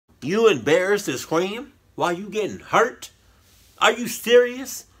You embarrassed to scream while you getting hurt? Are you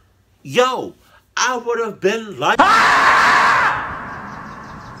serious? Yo, I would have been like...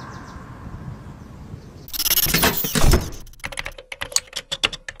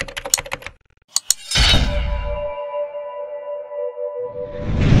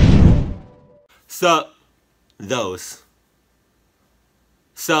 Sup, those.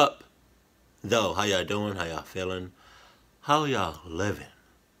 Sup, though. How y'all doing? How y'all feeling? How y'all living?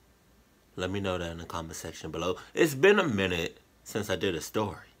 Let me know that in the comment section below. It's been a minute since I did a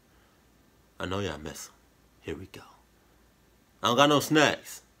story. I know y'all miss them. Here we go. I don't got no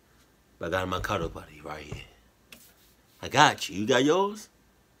snacks, but I got my cuddle buddy right here. I got you. You got yours?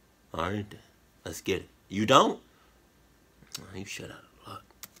 All right then. Let's get it. You don't? You should have. Look.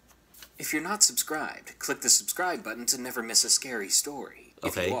 If you're not subscribed, click the subscribe button to never miss a scary story.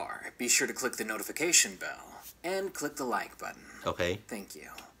 Okay. If you are, be sure to click the notification bell and click the like button. Okay. Thank you.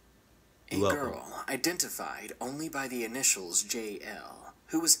 You're welcome. Girl, identified only by the initials JL,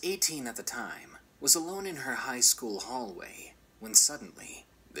 who was 18 at the time, was alone in her high school hallway when suddenly,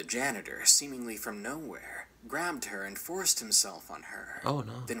 the janitor, seemingly from nowhere, grabbed her and forced himself on her. Oh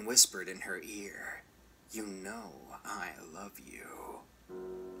no. Then whispered in her ear, "You know I love you."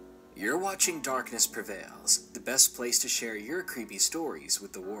 You're watching Darkness Prevails, the best place to share your creepy stories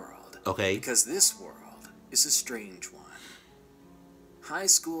with the world. Okay. Because this world is a strange one. High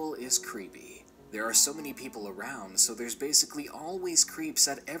school is creepy. There are so many people around, so there's basically always creeps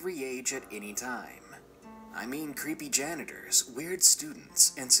at every age at any time. I mean creepy janitors, weird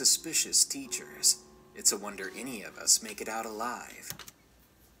students, and suspicious teachers. It's a wonder any of us make it out alive.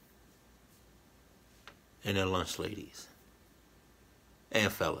 And then lunch ladies.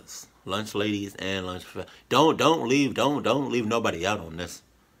 And fellas. Lunch ladies and lunch fellas. Don't leave nobody out on this.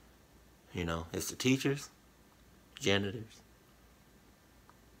 You know, it's the teachers, janitors,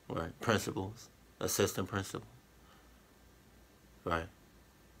 right, principals, assistant principal, right.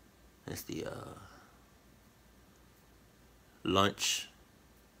 It's the lunch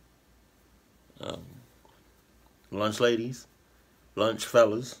ladies, lunch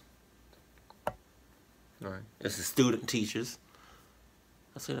fellas, right. It's the student teachers.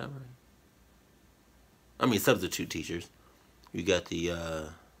 I say that right. I mean substitute teachers. You got the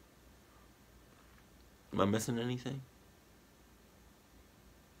am I missing anything?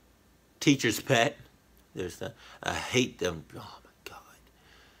 Teacher's pet. There's that. I hate them. Oh my God.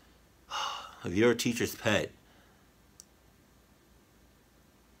 If you're a teacher's pet,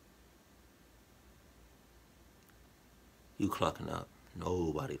 you clucking up.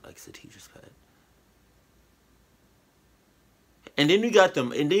 Nobody likes a teacher's pet. And then you got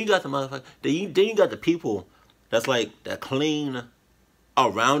them. And then you got the motherfucker. Then you got the people that's like that clean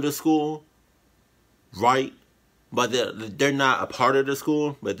around the school, right? But they're not a part of the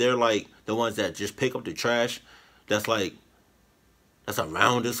school. But they're like the ones that just pick up the trash. That's around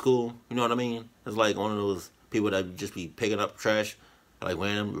the school. You know what I mean? It's like one of those people that just be picking up trash, like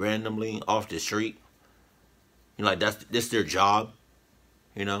randomly off the street. You know, like that's their job.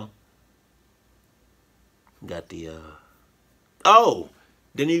 You know. You got the oh,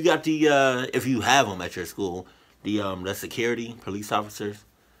 then you got the if you have them at your school, the security police officers.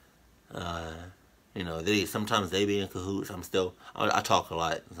 You know, sometimes they be in cahoots. I talk a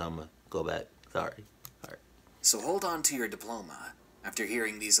lot, so I'm gonna go back. Sorry. So hold on to your diploma. After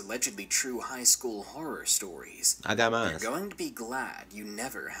hearing these allegedly true high school horror stories, I got mine. You're going to be glad you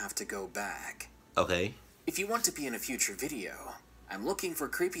never have to go back. Okay. If you want to be in a future video, I'm looking for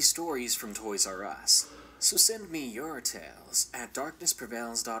creepy stories from Toys R Us. So send me your tales at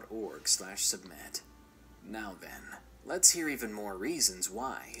darknessprevails.org/submit. Now then, let's hear even more reasons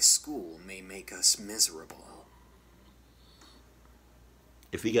why school may make us miserable.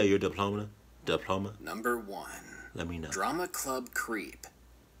 If you got your diploma. Number 1. Let me know. Drama Club Creep.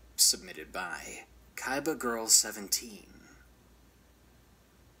 Submitted by Kaiba Girl 17.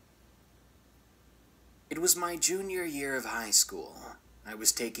 It was my junior year of high school. I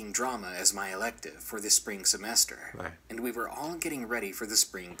was taking drama as my elective for the spring semester, right. And we were all getting ready for the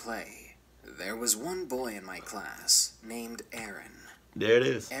spring play. There was one boy in my class named Aaron. There it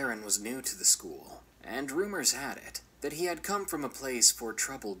is. Aaron was new to the school, and rumors had it that he had come from a place for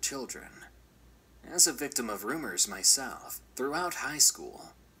troubled children. As a victim of rumors myself, throughout high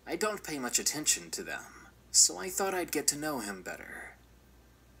school, I don't pay much attention to them, so I thought I'd get to know him better.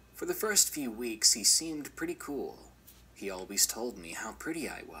 For the first few weeks, he seemed pretty cool. He always told me how pretty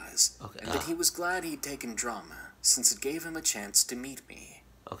I was, okay. And that he was glad he'd taken drama, since it gave him a chance to meet me.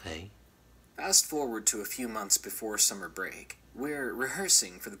 Okay. Fast forward to a few months before summer break. We're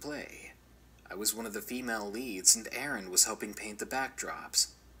rehearsing for the play. I was one of the female leads, and Aaron was helping paint the backdrops.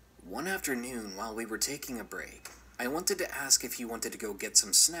 One afternoon, while we were taking a break, I wanted to ask if he wanted to go get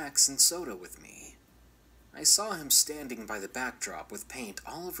some snacks and soda with me. I saw him standing by the backdrop with paint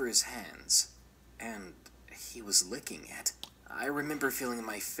all over his hands, and he was licking it. I remember feeling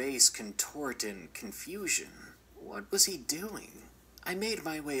my face contort in confusion. What was he doing? I made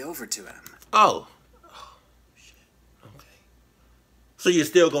my way over to him. Oh. Oh, shit. Okay. So you're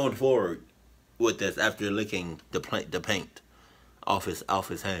still going forward with this after licking the paint off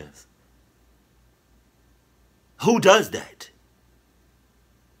his hands. Who does that?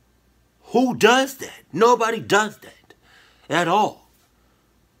 Who does that? Nobody does that at all.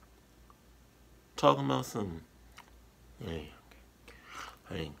 Talking about some,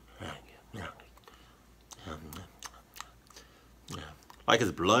 like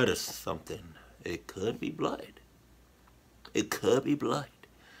it's blood or something. It could be blood. It could be blood.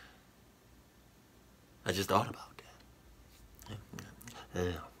 I just thought about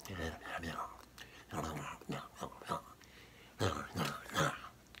that.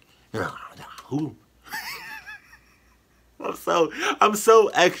 Who? I'm so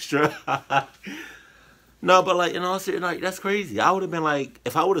extra. No, but like, in all seriousness, like, that's crazy. I would have been like,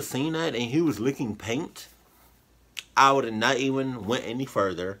 if I would have seen that and he was licking paint, I would have not even went any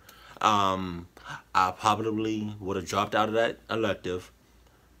further. I probably would have dropped out of that elective,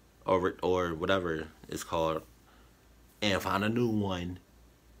 or whatever it's called, and found a new one,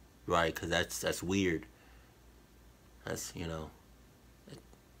 right? Because that's weird. That's, you know,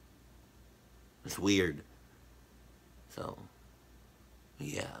 it's weird. So,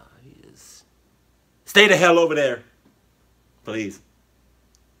 yeah, he is. Stay the hell over there, please.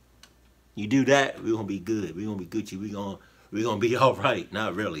 You do that, we're gonna be good. We're gonna be Gucci. We're gonna be all right.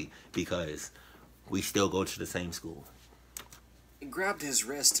 Not really, because we still go to the same school. I grabbed his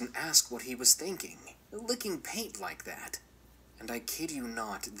wrist and asked what he was thinking, licking paint like that. And I kid you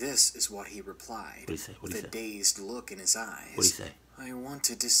not, this is what he replied, What'd he say? with a dazed look in his eyes. What'd he say? I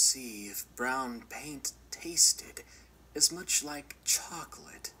wanted to see if brown paint tasted as much like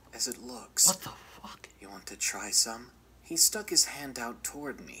chocolate as it looks. What the fuck? You want to try some? He stuck his hand out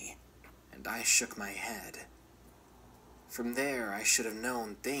toward me, and I shook my head. From there, I should have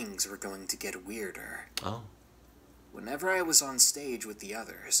known things were going to get weirder. Oh. Whenever I was on stage with the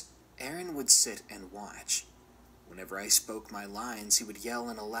others, Aaron would sit and watch. Whenever I spoke my lines, he would yell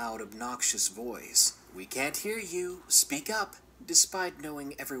in a loud, obnoxious voice, "We can't hear you, speak up," despite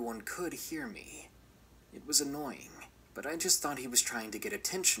knowing everyone could hear me. It was annoying, but I just thought he was trying to get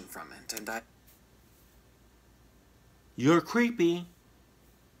attention from it, and I You're creepy.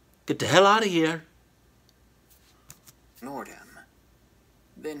 Get the hell out of here. ignored him.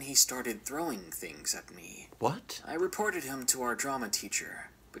 Then he started throwing things at me. What? I reported him to our drama teacher,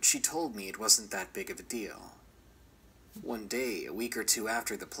 but she told me it wasn't that big of a deal. One day, a week or two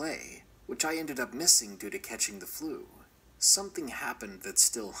after the play, which I ended up missing due to catching the flu, something happened that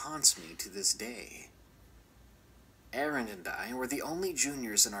still haunts me to this day. Aaron and I were the only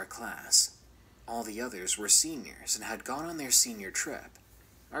juniors in our class. All the others were seniors and had gone on their senior trip.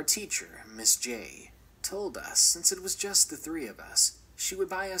 Our teacher, Miss J, told us since it was just the three of us, she would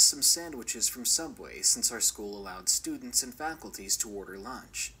buy us some sandwiches from Subway since our school allowed students and faculties to order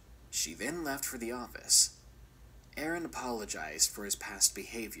lunch. She then left for the office. Aaron apologized for his past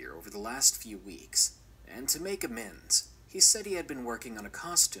behavior over the last few weeks, and to make amends, he said he had been working on a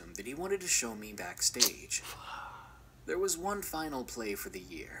costume that he wanted to show me backstage. There was one final play for the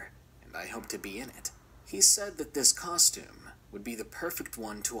year, and I hoped to be in it. He said that this costume would be the perfect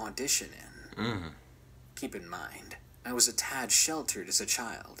one to audition in. Keep in mind, I was a tad sheltered as a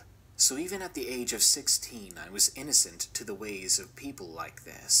child, so even at the age of 16, I was innocent to the ways of people like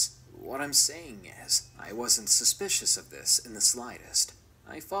this. What I'm saying is, I wasn't suspicious of this in the slightest.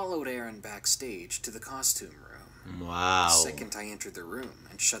 I followed Aaron backstage to the costume room. Wow. The second I entered the room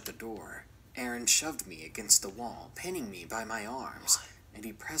and shut the door, Aaron shoved me against the wall, pinning me by my arms, and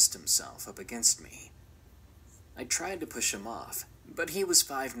he pressed himself up against me. I tried to push him off, but he was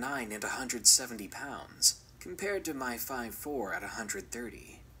 5'9" and 170 pounds, compared to my 5'4" at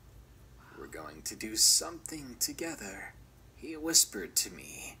 130. We're going to do something together, he whispered to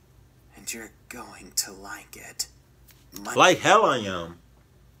me, and you're going to like it. Like hell I am.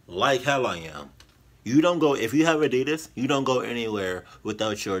 Like hell I am. You don't go, if you have Adidas, you don't go anywhere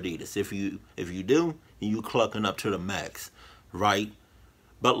without your Adidas. If you do, you clucking up to the max, right?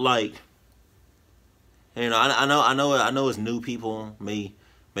 But like, you know, I know it's new people may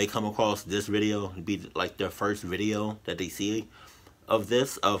come across this video, be like their first video that they see of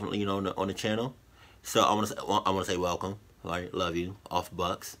this, you know, on the channel. So I want to say welcome, right? Love you, off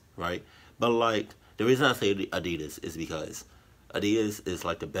bucks, right? But like, the reason I say Adidas is because Adidas is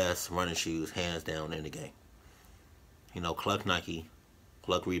like the best running shoes, hands down, in the game. You know, cluck Nike,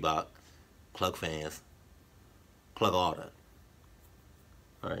 cluck Reebok, cluck Vans, cluck all that.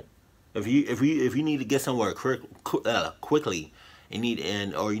 All right. If you need to get somewhere quickly,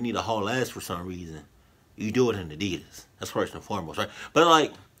 or you need a haul ass for some reason, you do it in Adidas. That's first and foremost, right? But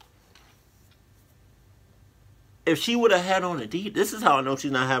like, if she would have had on Adidas, this is how I know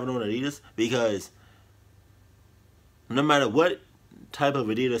she's not having on Adidas, because no matter what type of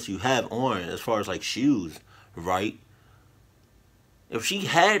Adidas you have on, as far as like shoes, right? If she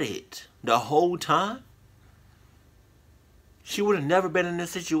had it the whole time, she would have never been in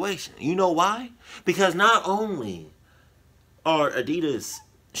this situation. You know why? Because not only are Adidas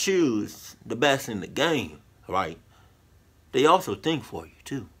shoes the best in the game, right? They also think for you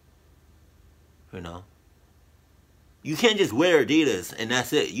too. You know? You can't just wear Adidas and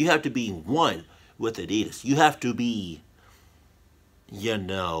that's it. You have to be one with Adidas. You have to be, you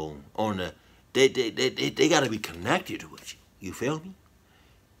know, on the, they got to be connected with you. You feel me?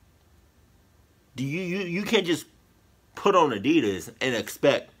 You can't just put on Adidas and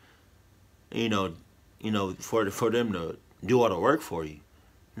expect, you know, for them to do all the work for you.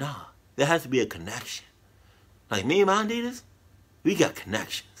 Nah, there has to be a connection. Like me and my Adidas, we got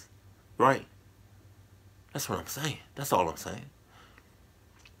connections, right? That's what I'm saying. That's all I'm saying.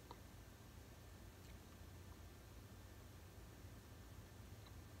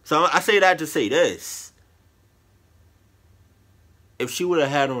 So I say that to say this. If she would have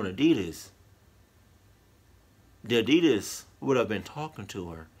had on Adidas, the Adidas would have been talking to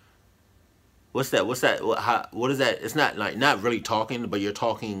her. What's that? What is that? It's not like, not really talking, but you're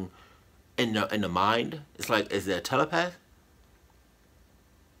talking in the mind. It's like, is that telepath?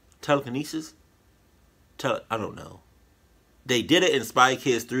 Telekinesis? I don't know. They did it in Spy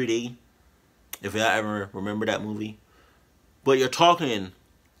Kids 3D, if y'all ever remember that movie. But you're talking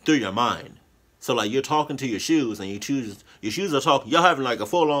through your mind. So like, you're talking to your shoes, and your shoes are talking. Y'all having like a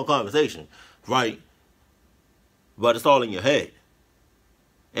full-on conversation, right? But it's all in your head,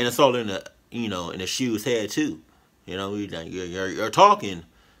 and it's all in the, you know, in the shoe's head too. You know, you're talking,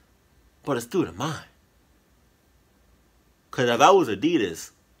 but it's through the mind. Cause if I was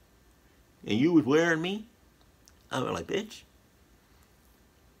Adidas, and you was wearing me, I'd be like, bitch,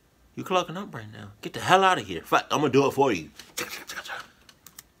 you clocking up right now. Get the hell out of here. Fuck, I'm gonna do it for you.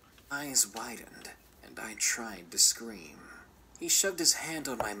 Eyes widened, and I tried to scream. He shoved his hand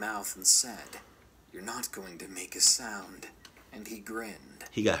on my mouth and said, "You're not going to make a sound." And he grinned.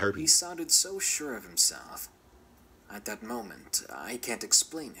 He got herpes. He sounded so sure of himself. At that moment, I can't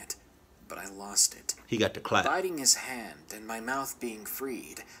explain it, but I lost it. He got the clap. Biting his hand and my mouth being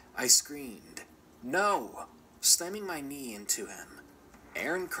freed, I screamed, "No!" slamming my knee into him.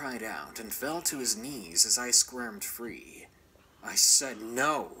 Aaron cried out and fell to his knees as I squirmed free. I said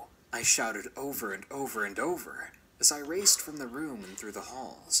no, I shouted over and over and over as I raced from the room and through the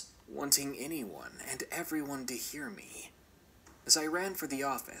halls, wanting anyone and everyone to hear me. As I ran for the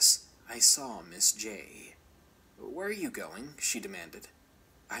office, I saw Miss J. "Where are you going?" she demanded.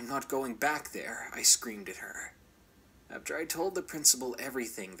 "I'm not going back there," I screamed at her. After I told the principal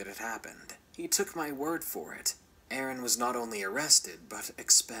everything that had happened, he took my word for it. Aaron was not only arrested, but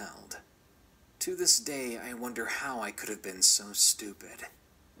expelled. To this day, I wonder how I could have been so stupid.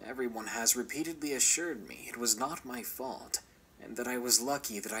 Everyone has repeatedly assured me it was not my fault, and that I was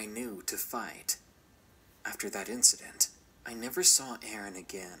lucky that I knew to fight. After that incident, I never saw Aaron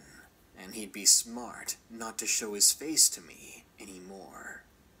again, and he'd be smart not to show his face to me anymore.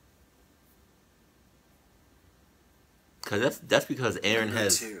 Cause that's because Aaron Number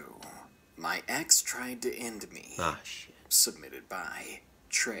has 2. My ex tried to end me. Ah shit. Submitted by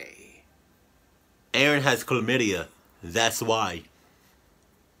Trey. Aaron has chlamydia. That's why.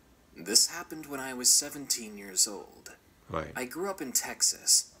 This happened when I was 17 years old. Right. I grew up in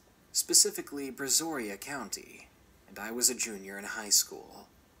Texas, specifically Brazoria County, and I was a junior in high school.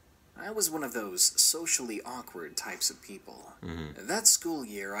 I was one of those socially awkward types of people. Mm-hmm. That school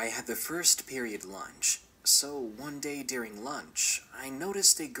year, I had the first period lunch, so one day during lunch, I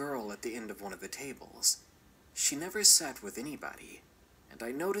noticed a girl at the end of one of the tables. She never sat with anybody, and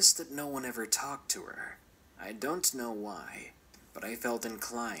I noticed that no one ever talked to her. I don't know why, but I felt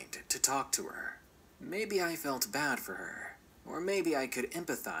inclined to talk to her. Maybe I felt bad for her, or maybe I could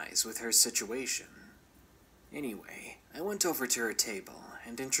empathize with her situation. Anyway, I went over to her table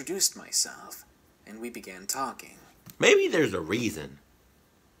and introduced myself, and we began talking. Maybe there's a reason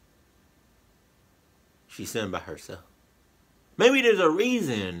she's sitting by herself. Maybe there's a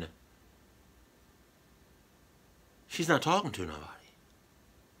reason she's not talking to nobody.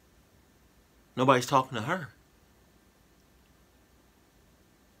 Nobody's talking to her.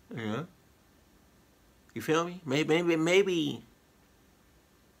 Yeah. You feel me? Maybe,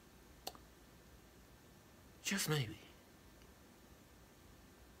 just maybe.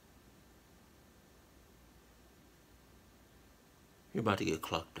 You're about to get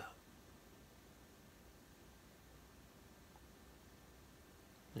clucked up.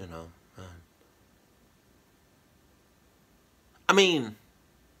 You know. I mean,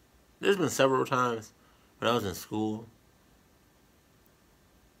 there's been several times when I was in school,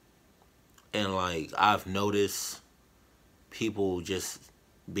 and like I've noticed people just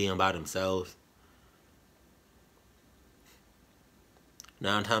being by themselves.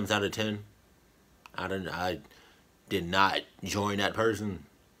 9 times out of 10, I did not join that person,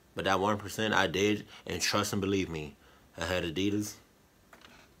 but that 1% I did, and trust and believe me, I had Adidas.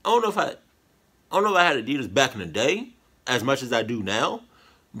 I don't know if I had Adidas back in the day as much as I do now,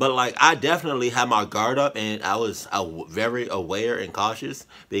 but like I definitely had my guard up, and I was very aware and cautious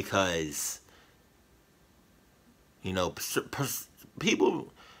because you know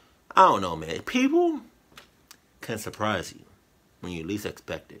people. I don't know, man. People can surprise you when you least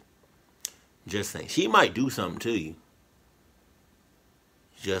expect it. Just saying, she might do something to you.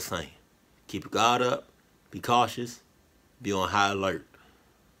 Just saying, keep your guard up, be cautious, be on high alert.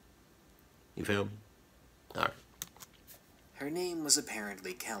 You feel me? All right. Her name was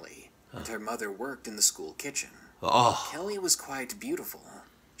apparently Kelly, and her mother worked in the school kitchen. Oh. Kelly was quite beautiful.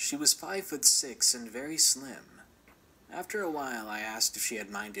 She was 5'6" and very slim. After a while, I asked if she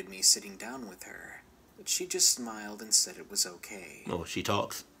had minded me sitting down with her, but she just smiled and said it was okay. Oh, she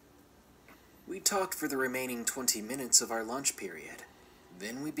talks. We talked for the remaining 20 minutes of our lunch period.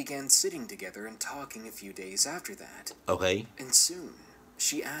 Then we began sitting together and talking a few days after that. Okay. And soon,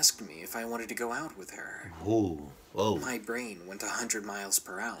 she asked me if I wanted to go out with her. Ooh. Whoa. My brain went 100 miles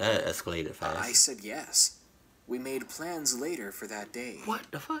per hour. That escalated fast. I said yes. We made plans later for that day. What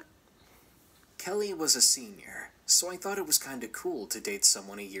the fuck? Kelly was a senior, so I thought it was kinda cool to date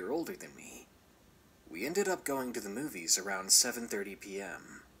someone a year older than me. We ended up going to the movies around 7:30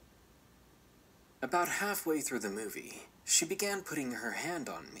 p.m. About halfway through the movie, she began putting her hand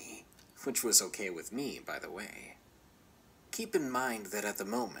on me, which was okay with me, by the way. Keep in mind that at the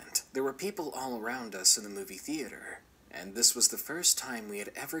moment, there were people all around us in the movie theater, and this was the first time we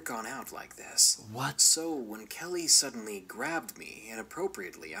had ever gone out like this. What? So when Kelly suddenly grabbed me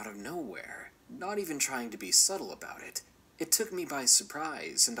inappropriately out of nowhere, not even trying to be subtle about it, it took me by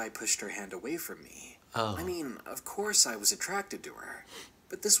surprise and I pushed her hand away from me. Oh. I mean, of course I was attracted to her,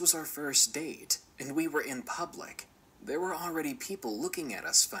 but this was our first date, and we were in public. There were already people looking at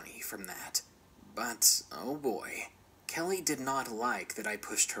us funny from that. But, oh boy, Kelly did not like that I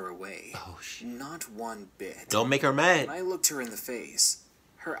pushed her away. Oh, shit. Not one bit. Don't make her mad. When I looked her in the face,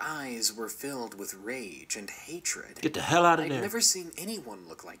 her eyes were filled with rage and hatred. Get the hell out of I'd there. never seen anyone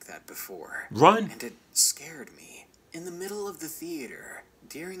look like that before. Run. And it scared me. In the middle of the theater,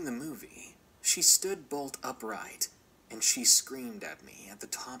 during the movie, she stood bolt upright, and she screamed at me at the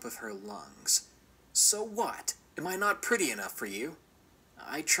top of her lungs. So what? Am I not pretty enough for you?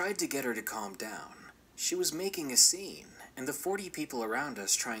 I tried to get her to calm down. She was making a scene, and the 40 people around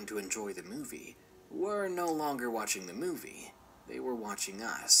us trying to enjoy the movie were no longer watching the movie. They were watching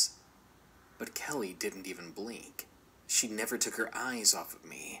us. But Kelly didn't even blink. She never took her eyes off of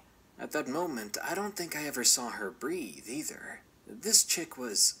me. At that moment, I don't think I ever saw her breathe either. This chick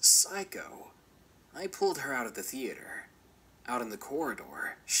was psycho. I pulled her out of the theater. Out in the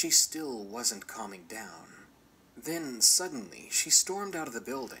corridor, she still wasn't calming down. Then, suddenly, she stormed out of the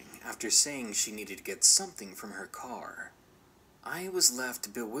building after saying she needed to get something from her car. I was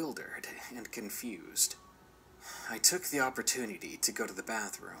left bewildered and confused. I took the opportunity to go to the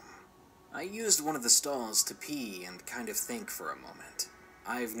bathroom. I used one of the stalls to pee and kind of think for a moment.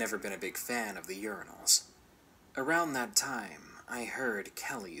 I've never been a big fan of the urinals. Around that time, I heard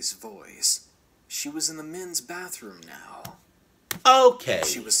Kelly's voice. She was in the men's bathroom now. Okay.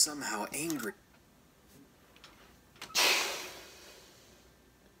 She was somehow angry.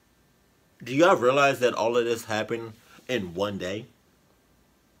 Do y'all realize that all of this happened in one day?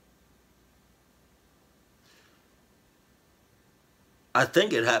 I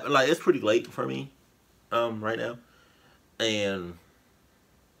think it happened. Like, it's pretty late for me, right now, and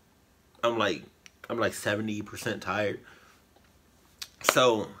I'm like 70% tired.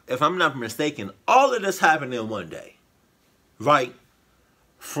 So, if I'm not mistaken, all of this happened in one day, right?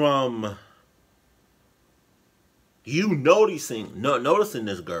 From you noticing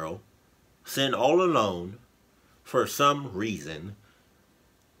this girl sitting all alone for some reason,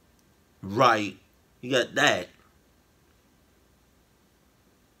 right? You got that.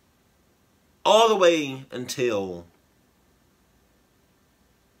 All the way until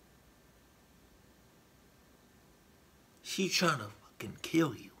She's trying to fucking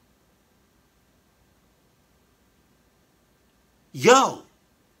kill you. Yo!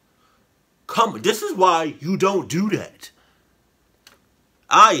 Come on. This is why you don't do that.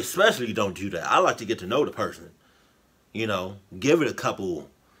 I especially don't do that. I like to get to know the person. You know, give it a couple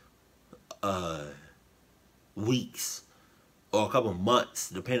weeks or a couple months,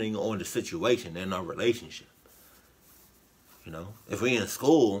 depending on the situation in our relationship. You know, if we're in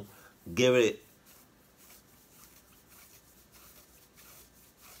school, give it,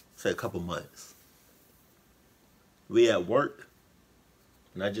 say, a couple months. We at work,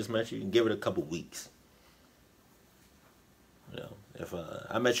 and I just met you, give it a couple weeks. You know, if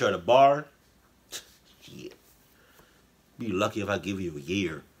I met you at a bar, yeah, be lucky if I give you a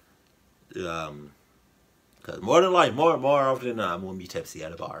year. Cause more than like more often than not, I'm gonna be tipsy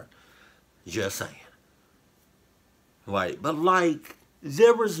at a bar. Just saying. Right, but like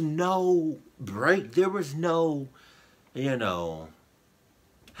there was no break. There was no, you know.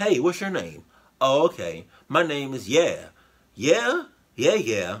 Hey, what's your name? Oh, okay. My name is Yeah. Yeah.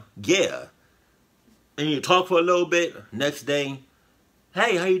 And you talk for a little bit. Next day,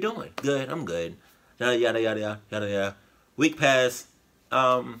 hey, how you doing? Good, I'm good. Yada yada yada yada yada. Week passed.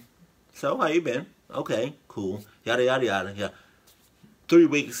 So how you been? Okay, cool. Yada yada yada. Yeah. 3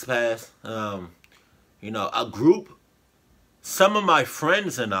 weeks passed. You know, a group. Some of my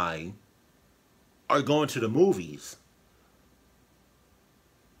friends and I are going to the movies.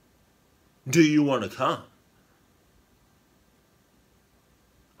 Do you want to come?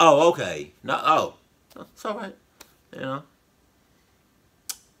 Oh, okay. No, oh, it's all right. You know,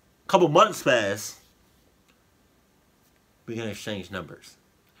 couple months pass. We can exchange numbers.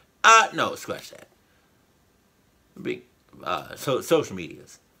 No, scratch that. Social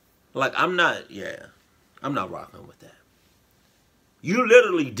medias. Like, I'm not rocking with that. You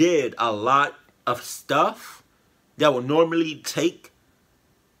literally did a lot of stuff that would normally take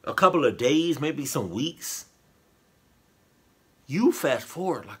a couple of days, maybe some weeks. You fast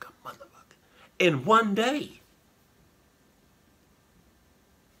forward like a motherfucker in one day.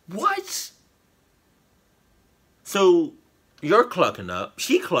 What? So you're clucking up,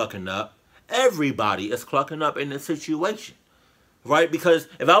 she clucking up, everybody is clucking up in this situation, right? Because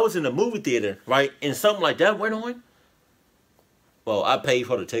if I was in a movie theater, right, and something like that went on, well, I paid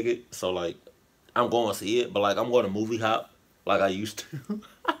for the ticket, so like I'm going to see it, but like I'm going to movie hop like I used to.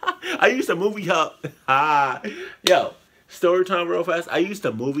 I used to movie hop. Yo, story time real fast. I used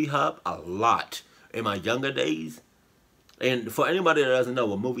to movie hop a lot in my younger days. And for anybody that doesn't know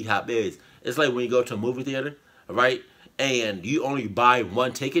what movie hop is, it's like when you go to a movie theater, right? And you only buy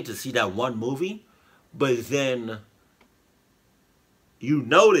one ticket to see that one movie. But then you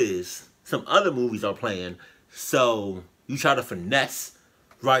notice some other movies are playing. So you try to finesse,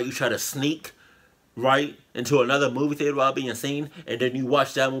 right? You try to sneak, right, into another movie theater while being seen, and then you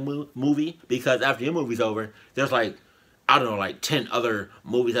watch that movie, because after your movie's over, there's like, I don't know, like 10 other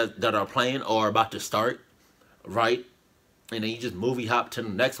movies that are playing or about to start, right? And then you just movie hop to the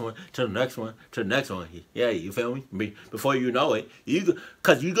next one, to the next one, to the next one. Yeah, you feel me? Before you know it,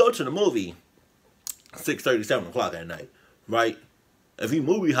 because you go to the movie 6:30, 7 o'clock at night, right? If you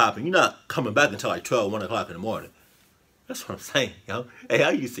movie hopping, you're not coming back until like 12, 1 o'clock in the morning. That's what I'm saying, yo. Hey,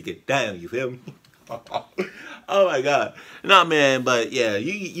 I used to get down, you feel me? Oh my God. Nah, man, but yeah,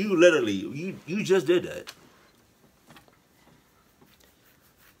 you literally, you just did that.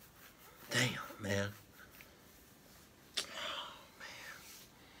 Damn, man. Oh, man.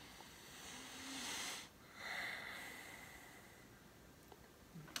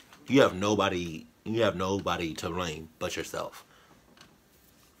 You have nobody to blame but yourself.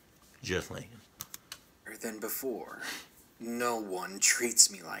 Just saying. Than before. No one treats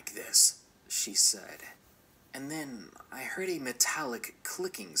me like this, she said. And then I heard a metallic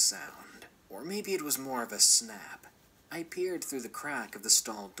clicking sound, or maybe it was more of a snap. I peered through the crack of the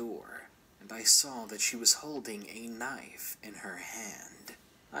stall door, and I saw that she was holding a knife in her hand.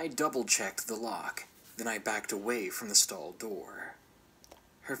 I double-checked the lock, then I backed away from the stall door.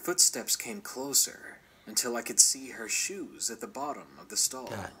 Her footsteps came closer, until I could see her shoes at the bottom of the stall.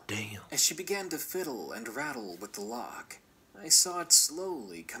 God damn. As she began to fiddle and rattle with the lock, I saw it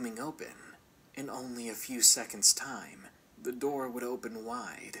slowly coming open. In only a few seconds' time, the door would open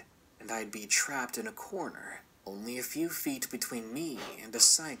wide, and I'd be trapped in a corner, only a few feet between me and a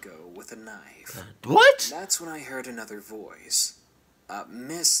psycho with a knife. What? That's when I heard another voice.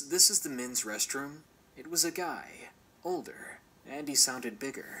 Miss, this is the men's restroom. It was a guy, older, and he sounded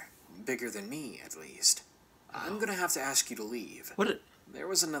bigger. Bigger than me, at least. I'm gonna have to ask you to leave. What? There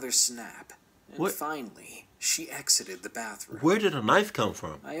was another snap. And finally, she exited the bathroom. Where did a knife come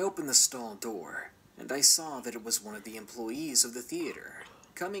from? I opened the stall door, and I saw that it was one of the employees of the theater,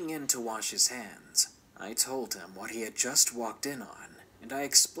 coming in to wash his hands. I told him what he had just walked in on, and I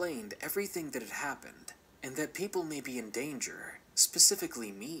explained everything that had happened, and that people may be in danger,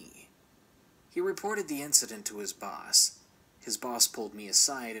 specifically me. He reported the incident to his boss. His boss pulled me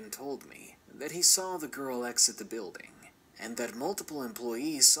aside and told me that he saw the girl exit the building, and that multiple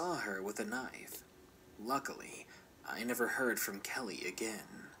employees saw her with a knife. Luckily, I never heard from Kelly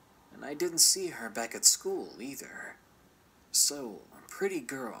again, and I didn't see her back at school either. So, pretty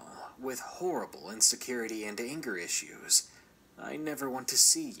girl with horrible insecurity and anger issues, I never want to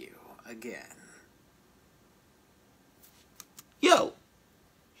see you again. Yo,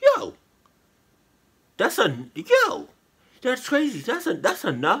 that's crazy. That's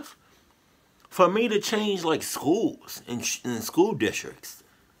enough for me to change like schools and school districts.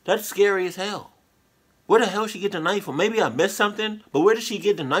 That's scary as hell. Where the hell she get the knife from? Maybe I missed something, but where did she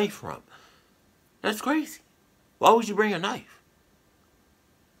get the knife from? That's crazy. Why would you bring a knife?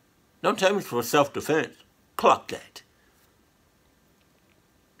 Don't tell me it's for self-defense. Clock that.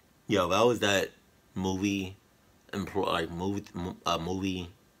 Yo, that was that movie, movie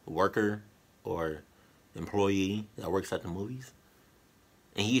worker or employee that works at the movies,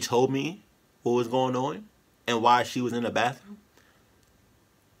 and he told me what was going on and why she was in the bathroom.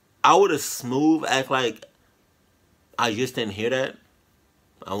 I would have smooth act like I just didn't hear that.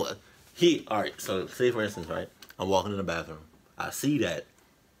 Alright, so say for instance, right, I'm walking in the bathroom. I see that,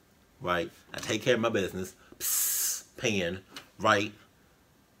 right? I take care of my business, pan, right?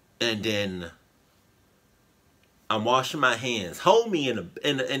 And then I'm washing my hands. Homie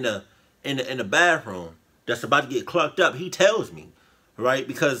in the bathroom that's about to get clucked up, he tells me, right?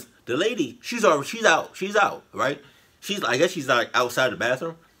 Because the lady, she's out, right? I guess she's like outside the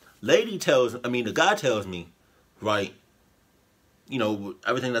bathroom. The guy tells me, right, you know,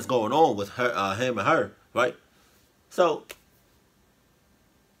 everything that's going on with her, him and her, right? So,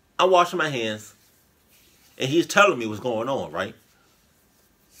 I'm washing my hands, and he's telling me what's going on, right?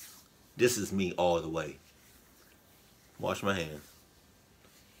 This is me all the way. Wash my hands.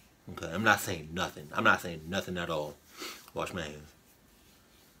 Okay, I'm not saying nothing. I'm not saying nothing at all. Wash my hands.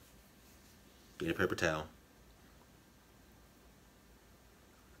 Get a paper towel.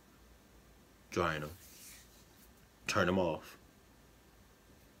 Drying them. Turn them off.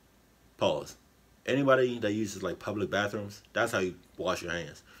 Pause. Anybody that uses like public bathrooms, that's how you wash your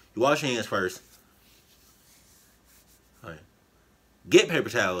hands. You wash your hands first. Alright. Get paper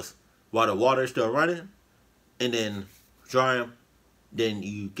towels while the water is still running, and then dry them. Then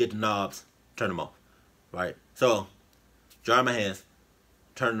you get the knobs, turn them off. Right? So, dry my hands,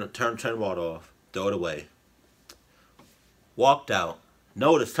 turn the water off, throw it away. Walked out.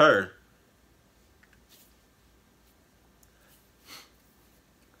 Noticed her.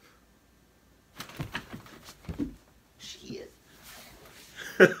 Shit.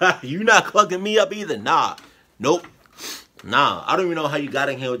 You not clucking me up either? Nah. Nope. Nah. I don't even know how you got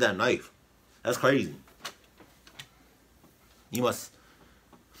in here with that knife. That's crazy. You must.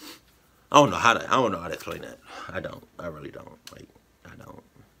 I don't know how to explain that. I don't. I really don't. Like, I don't.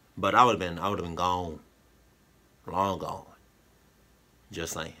 But I would have been gone. Long gone.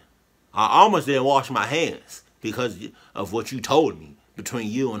 Just saying. I almost didn't wash my hands because of what you told me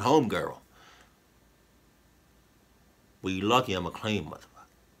between you and homegirl. Well, you lucky I'm a clean motherfucker.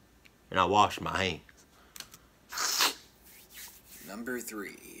 And I washed my hands. Number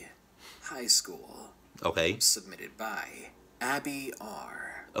 3. High school. Okay. Submitted by Abby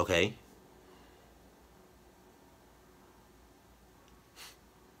R. Okay.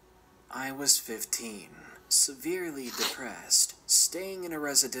 I was 15, severely depressed, staying in a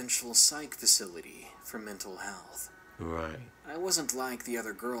residential psych facility for mental health. Right. I wasn't like the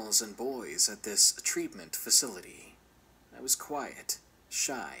other girls and boys at this treatment facility. I was quiet,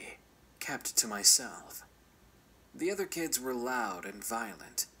 shy, kept to myself. The other kids were loud and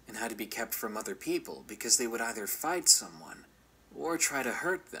violent, and had to be kept from other people because they would either fight someone or try to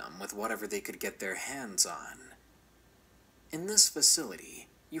hurt them with whatever they could get their hands on. In this facility,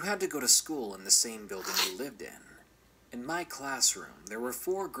 you had to go to school in the same building you lived in. In my classroom, there were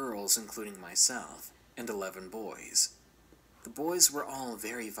 4 girls, including myself, and 11 boys. The boys were all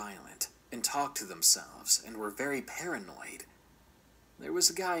very violent, and talked to themselves, and were very paranoid. There was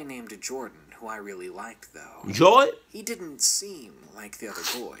a guy named Jordan who I really liked, though. Joy? He didn't seem like the other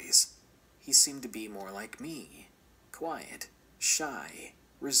boys. He seemed to be more like me. Quiet, shy,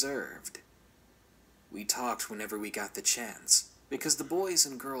 reserved. We talked whenever we got the chance, because the boys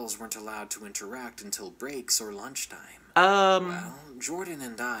and girls weren't allowed to interact until breaks or lunchtime. Well, Jordan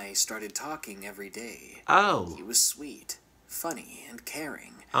and I started talking every day. Oh. He was sweet, funny, and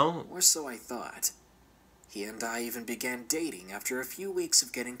caring. Oh. Or so I thought. He and I even began dating after a few weeks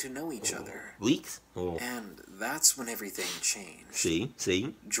of getting to know each other. Weeks? Oh. And that's when everything changed.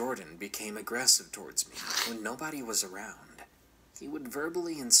 See? Jordan became aggressive towards me when nobody was around. He would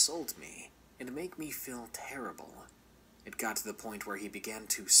verbally insult me and make me feel terrible. It got to the point where he began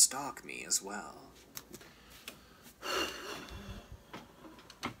to stalk me as well.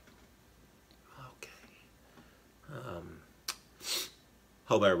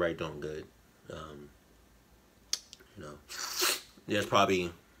 Hope everybody doing good. There's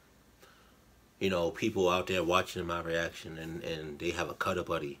probably, people out there watching my reaction and they have a cutter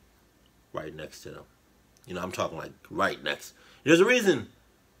buddy right next to them. I'm talking like right next. There's a reason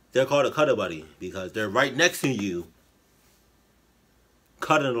they're called a cutter buddy, because they're right next to you,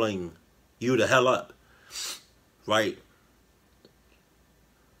 cuddling you the hell up, right?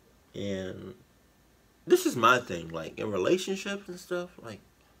 And this is my thing, like in relationships and stuff, like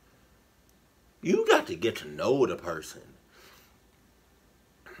you got to get to know the person.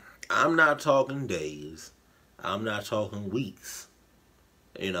 I'm not talking days. I'm not talking weeks.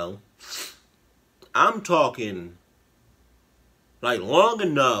 I'm talking like long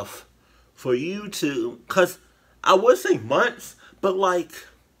enough for you to, because I would say months, but like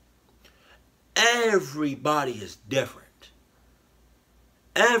everybody is different.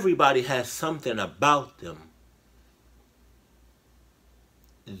 Everybody has something about them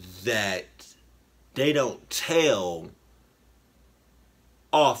that they don't tell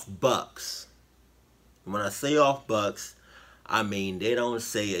off bucks. When I say off bucks, I mean they don't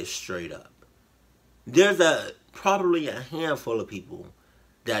say it straight up. There's probably a handful of people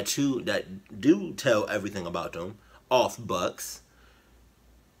that do tell everything about them off bucks,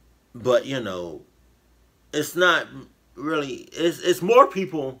 but it's not really. It's more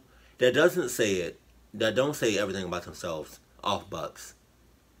people that don't say everything about themselves off bucks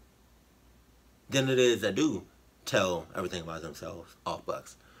than it is that do tell everything about themselves off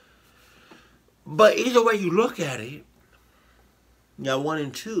bucks. But either way you look at it, you got 1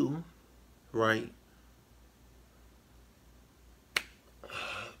 and 2, right?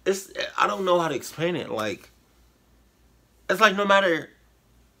 I don't know how to explain it. Like, it's like no matter.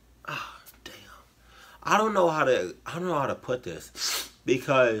 Damn. I don't know how to put this,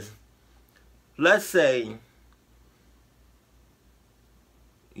 because let's say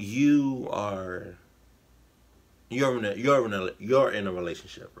you're in a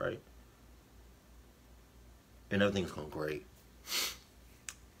relationship, right? And everything's going great.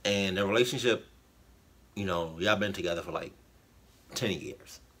 And the relationship, y'all been together for like 10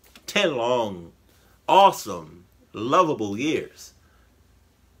 years. 10 long, awesome, lovable years.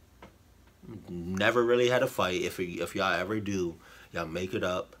 Never really had a fight. If y'all ever do, y'all make it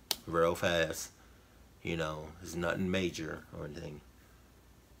up real fast. It's nothing major or anything.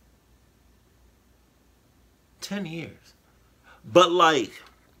 10 years. But like,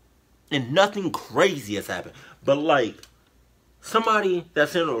 and nothing crazy has happened. But like, somebody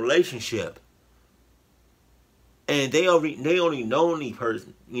that's in a relationship and they only know any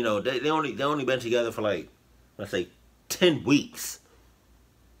person, they only been together for like, let's say 10 weeks.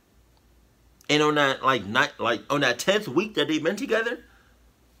 And on that on that 10th week that they've been together,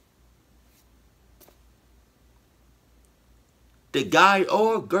 the guy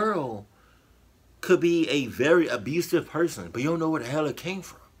or girl could be a very abusive person, but you don't know where the hell it came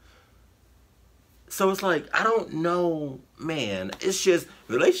from. So it's like, I don't know, man. It's just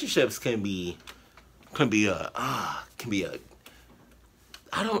relationships can be a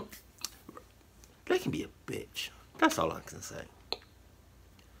bitch. That's all I can say.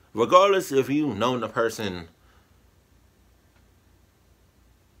 Regardless if you've known the person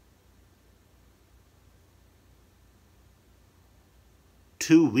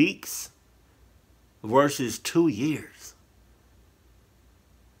two weeks versus 2 years.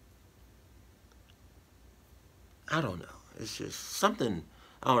 I don't know. It's just something.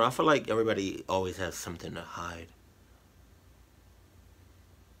 I don't know. I feel like everybody always has something to hide.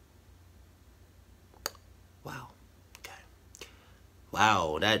 Wow. Okay.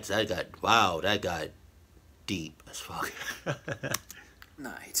 Wow. That got deep as fuck.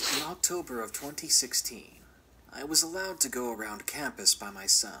 Night in October of 2016. I was allowed to go around campus by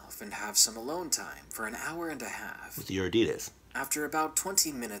myself and have some alone time for an hour and a half. With your Adidas. After about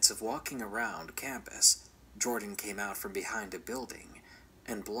 20 minutes of walking around campus, Jordan came out from behind a building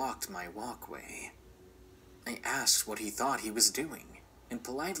and blocked my walkway. I asked what he thought he was doing and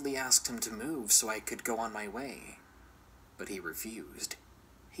politely asked him to move so I could go on my way. But he refused.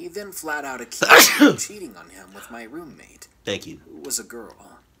 He then flat out accused me of cheating on him with my roommate. Thank you. Who was a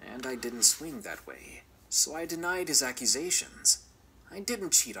girl, and I didn't swing that way. So I denied his accusations. I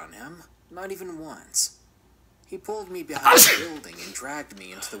didn't cheat on him, not even once. He pulled me behind the building and dragged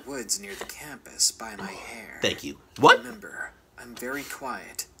me into the woods near the campus by my hair. Thank you. What? Remember, I'm very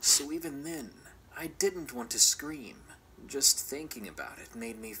quiet, so even then, I didn't want to scream. Just thinking about it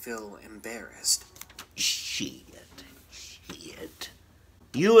made me feel embarrassed. Shit.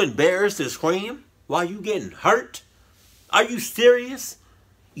 You embarrassed to scream while you getting hurt? Are you serious?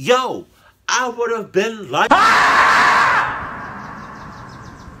 Yo, I would have been like...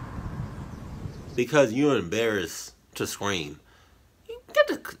 Because you're embarrassed to scream. Get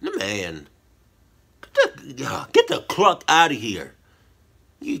the man. Get the cluck out of here.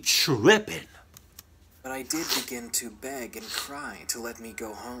 You tripping. But I did begin to beg and cry to let me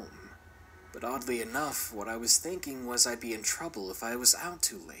go home. But oddly enough, what I was thinking was I'd be in trouble if I was out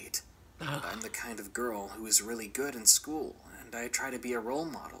too late. And I'm the kind of girl who is really good in school, and I try to be a role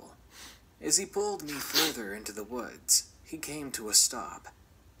model. As he pulled me further into the woods, he came to a stop.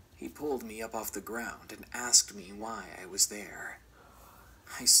 He pulled me up off the ground and asked me why I was there.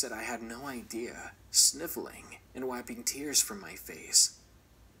 I said I had no idea, sniffling and wiping tears from my face.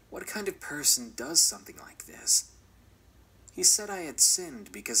 What kind of person does something like this? He said I had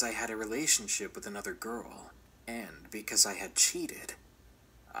sinned because I had a relationship with another girl, and because I had cheated.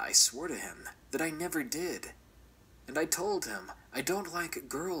 I swore to him that I never did, and I told him I don't like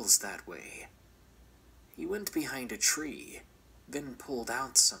girls that way. He went behind a tree, then pulled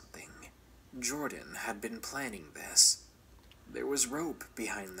out something. Jordan had been planning this. There was rope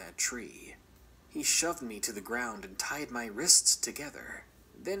behind that tree. He shoved me to the ground and tied my wrists together,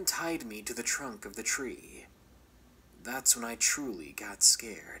 then tied me to the trunk of the tree. That's when I truly got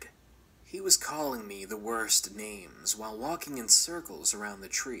scared. He was calling me the worst names while walking in circles around the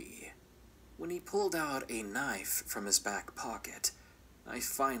tree. When he pulled out a knife from his back pocket, I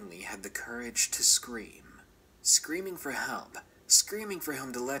finally had the courage to scream. Screaming for help, screaming for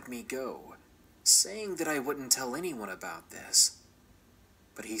him to let me go, saying that I wouldn't tell anyone about this.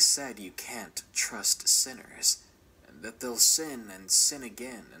 But he said you can't trust sinners, and that they'll sin and sin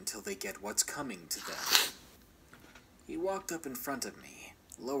again until they get what's coming to them. He walked up in front of me,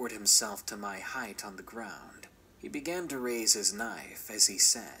 lowered himself to my height on the ground. He began to raise his knife as he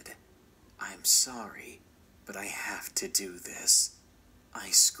said, "I'm sorry, but I have to do this." I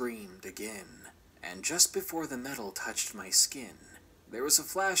screamed again, and just before the metal touched my skin, there was a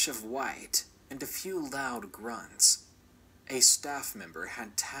flash of white and a few loud grunts. A staff member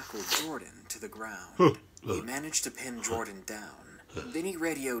had tackled Jordan to the ground. He managed to pin Jordan down. Then he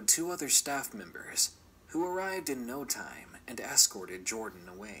radioed 2 other staff members, who arrived in no time and escorted Jordan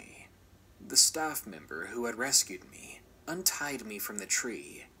away. The staff member who had rescued me untied me from the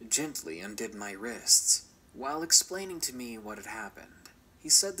tree, gently undid my wrists, while explaining to me what had happened. He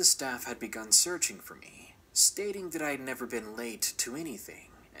said the staff had begun searching for me, stating that I'd never been late to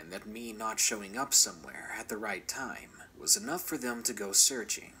anything, and that me not showing up somewhere at the right time was enough for them to go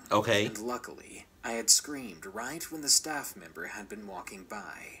searching. Okay. And luckily, I had screamed right when the staff member had been walking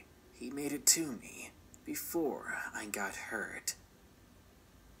by. He made it to me before I got hurt.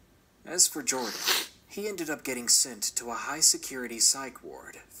 As for Jordan, he ended up getting sent to a high-security psych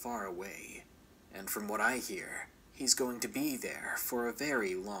ward far away. And from what I hear, he's going to be there for a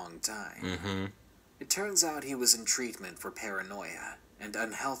very long time. It turns out he was in treatment for paranoia and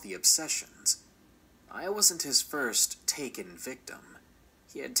unhealthy obsessions. I wasn't his first taken victim.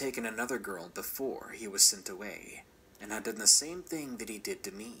 He had taken another girl before he was sent away, and had done the same thing that he did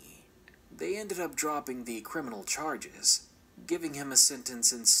to me. They ended up dropping the criminal charges, giving him a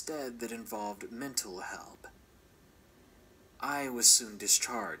sentence instead that involved mental help. I was soon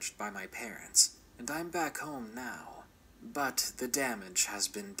discharged by my parents, and I'm back home now, but the damage has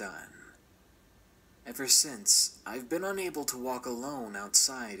been done. Ever since, I've been unable to walk alone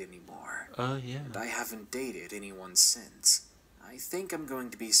outside anymore. Yeah. And I haven't dated anyone since. I think I'm going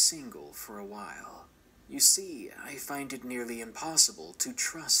to be single for a while. You see, I find it nearly impossible to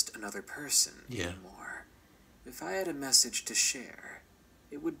trust another person anymore. If I had a message to share,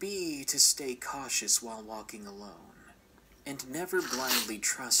 it would be to stay cautious while walking alone, and never blindly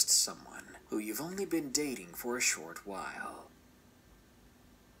trust someone who you've only been dating for a short while.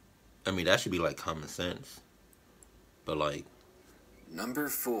 I mean, that should be like common sense. But like... Number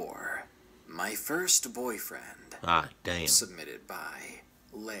 4. My first boyfriend. Ah, damn. Submitted by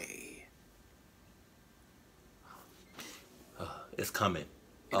Lay. It's coming.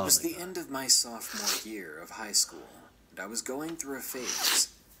 It was the end of my sophomore year of high school, and I was going through a phase.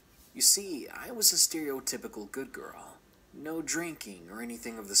 You see, I was a stereotypical good girl. No drinking or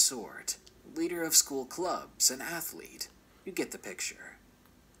anything of the sort. Leader of school clubs, an athlete. You get the picture.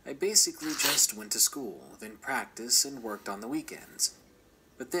 I basically just went to school, then practiced and worked on the weekends.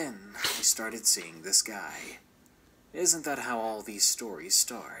 But then, I started seeing this guy. Isn't that how all these stories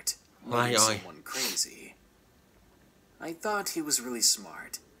start? Why, Making why? someone crazy. I thought he was really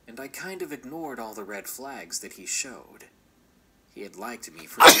smart, and I kind of ignored all the red flags that he showed. He had liked me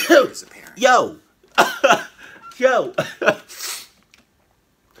for 2 years, apparently. Yo! Yo!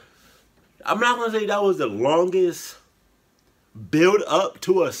 I'm not gonna say that was the longest build up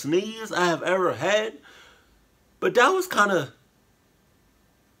to a sneeze I have ever had, but that was kind of.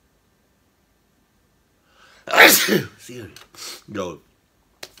 Yo.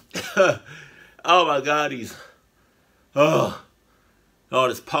 Oh my god,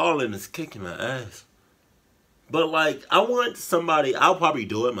 this pollen is kicking my ass. But like, I want somebody, I'll probably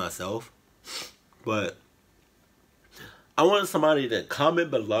do it myself, but I want somebody to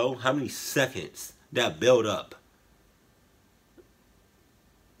comment below how many seconds that build up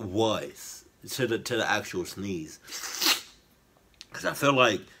was to the actual sneeze. Cause I feel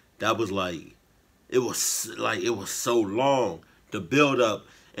like that was like it was so long. The build up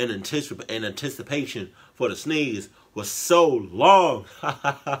and anticipation for the sneeze was so long.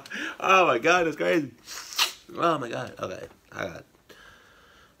 Oh my god, it's crazy. Oh my god. Okay, I got.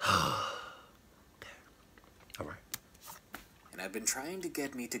 All right. And had been trying to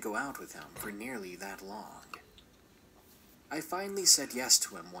get me to go out with him for nearly that long. I finally said yes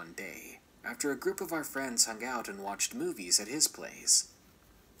to him one day, after a group of our friends hung out and watched movies at his place.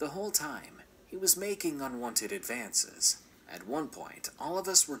 The whole time, he was making unwanted advances. At one point, all of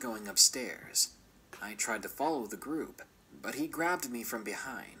us were going upstairs. I tried to follow the group, but he grabbed me from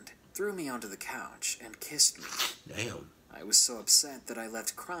behind, threw me onto the couch, and kissed me. Damn. I was so upset that I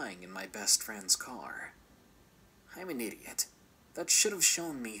left crying in my best friend's car. I'm an idiot. That should have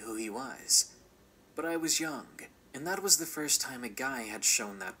shown me who he was. But I was young, and that was the first time a guy had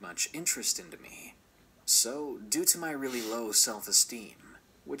shown that much interest into me. So, due to my really low self-esteem,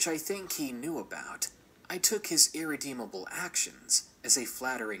 which I think he knew about, I took his irredeemable actions as a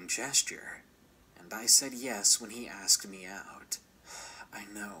flattering gesture, and I said yes when he asked me out. I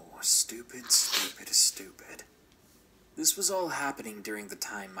know, stupid. This was all happening during the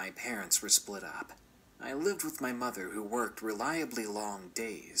time my parents were split up. I lived with my mother, who worked reliably long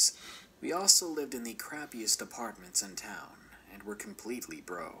days. We also lived in the crappiest apartments in town, and were completely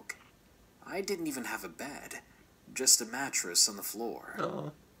broke. I didn't even have a bed, just a mattress on the floor.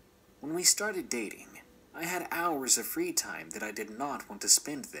 Oh. When we started dating, I had hours of free time that I did not want to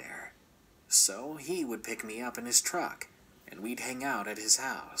spend there. So he would pick me up in his truck, and we'd hang out at his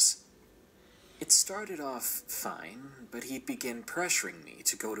house. It started off fine, but he'd begin pressuring me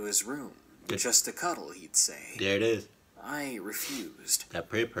to go to his room. Just to cuddle, he'd say. There it is. I refused. That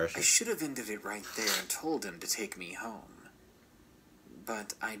peer pressure. I should have ended it right there and told him to take me home.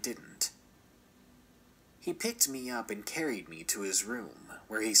 But I didn't. He picked me up and carried me to his room,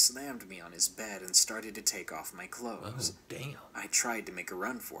 where he slammed me on his bed and started to take off my clothes. Oh, damn. I tried to make a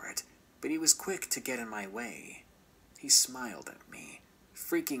run for it, but he was quick to get in my way. He smiled at me.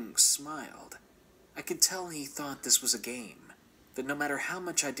 Freaking smiled. I could tell he thought this was a game, that no matter how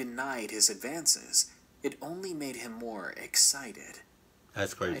much I denied his advances, it only made him more excited.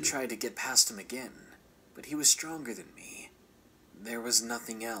 That's crazy. I tried to get past him again, but he was stronger than me. There was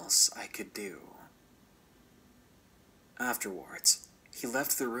nothing else I could do. Afterwards, he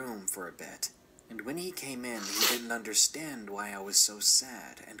left the room for a bit, and when he came in, he didn't understand why I was so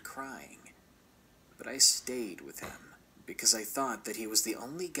sad and crying. But I stayed with him, because I thought that he was the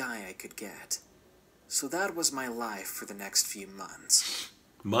only guy I could get. So that was my life for the next few months.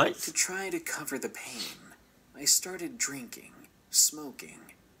 To try to cover the pain, I started drinking, smoking,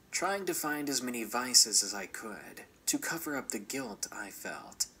 trying to find as many vices as I could to cover up the guilt I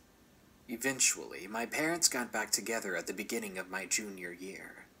felt. Eventually, my parents got back together at the beginning of my junior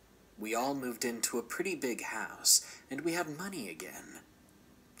year. We all moved into a pretty big house, and we had money again.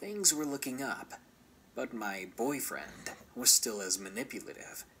 Things were looking up, but my boyfriend was still as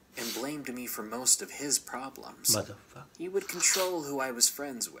manipulative and blamed me for most of his problems. Motherfucker. He would control who I was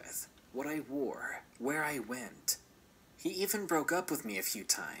friends with, what I wore, where I went. He even broke up with me a few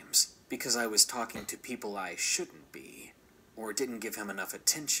times because I was talking to people I shouldn't be, or didn't give him enough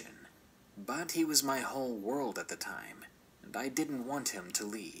attention. But he was my whole world at the time, and I didn't want him to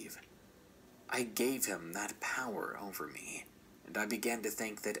leave. I gave him that power over me, and I began to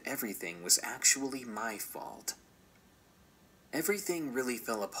think that everything was actually my fault. Everything really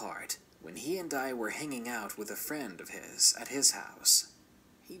fell apart when he and I were hanging out with a friend of his at his house.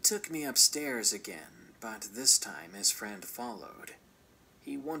 He took me upstairs again, but this time his friend followed.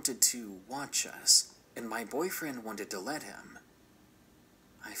 He wanted to watch us, and my boyfriend wanted to let him.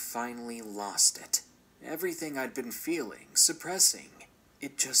 I finally lost it. Everything I'd been feeling, suppressing,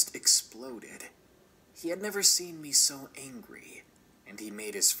 it just exploded. He had never seen me so angry, and he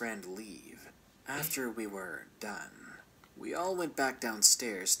made his friend leave. After we were done, we all went back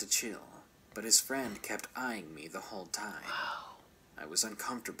downstairs to chill, but his friend kept eyeing me the whole time. I was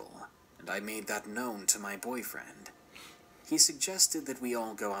uncomfortable, and I made that known to my boyfriend. He suggested that we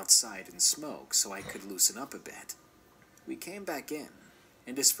all go outside and smoke so I could loosen up a bit. We came back in,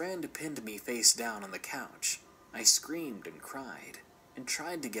 and his friend pinned me face down on the couch. I screamed and cried, and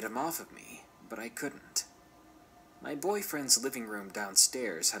tried to get him off of me, but I couldn't. My boyfriend's living room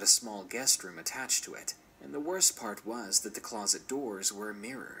downstairs had a small guest room attached to it, and the worst part was that the closet doors were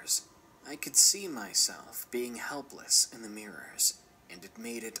mirrors. I could see myself being helpless in the mirrors, and it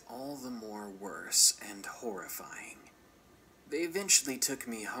made it all the more worse and horrifying. They eventually took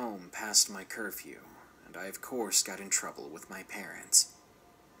me home past my curfew, and I of course got in trouble with my parents.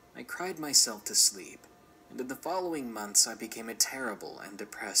 I cried myself to sleep, and in the following months I became a terrible and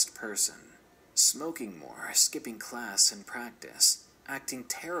depressed person. Smoking more, skipping class and practice, acting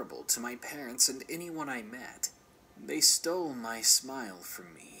terrible to my parents and anyone I met. They stole my smile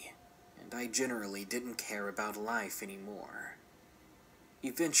from me, and I generally didn't care about life anymore.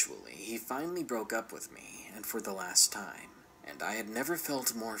 Eventually, he finally broke up with me, and for the last time, and I had never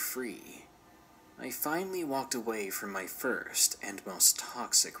felt more free. I finally walked away from my first and most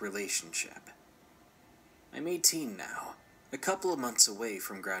toxic relationship. I'm 18 now, a couple of months away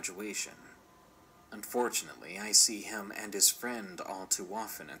from graduation. Unfortunately, I see him and his friend all too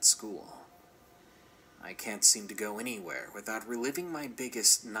often at school. I can't seem to go anywhere without reliving my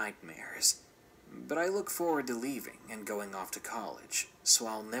biggest nightmares, but I look forward to leaving and going off to college, so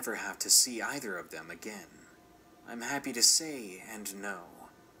I'll never have to see either of them again. I'm happy to say and know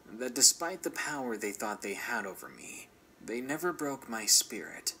that despite the power they thought they had over me, they never broke my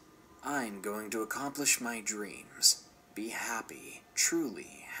spirit. I'm going to accomplish my dreams, be happy,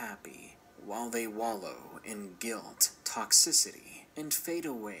 truly happy, while they wallow in guilt, toxicity, and fade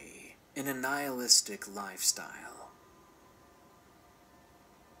away in a nihilistic lifestyle.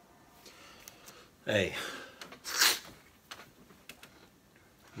 Hey,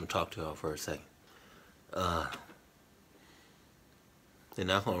 I'm gonna talk to y'all for a second.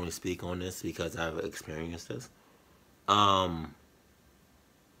 And I can only speak on this because I've experienced this.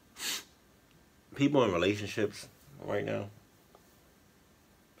 People in relationships right now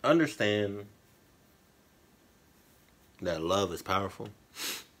understand that love is powerful,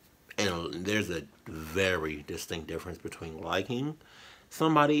 and there's a very distinct difference between liking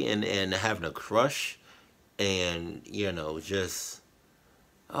somebody and having a crush, and just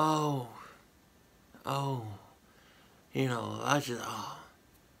oh I just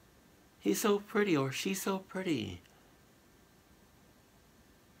he's so pretty or she's so pretty,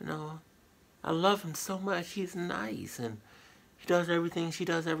 I love him so much, he's nice, and she does everything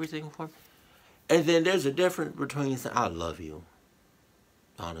for me. And then there's a difference between saying, I love you.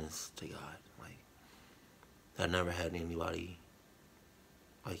 Honest to God. Like, I never had anybody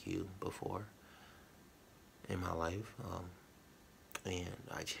like you before in my life. And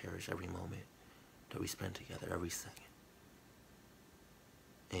I cherish every moment that we spend together, every second.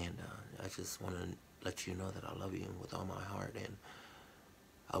 And I just want to let you know that I love you with all my heart, and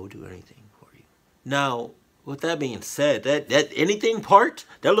I would do anything for you. Now, with that being said, that anything part,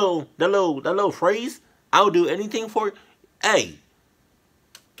 that little phrase, I'll do anything for you. Hey,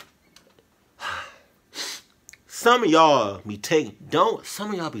 some of y'all be taking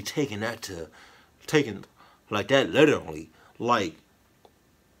like that literally. Like,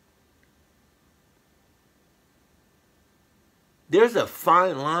 there's a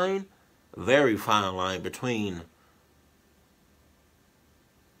fine line, very fine line between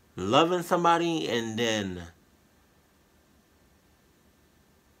loving somebody and then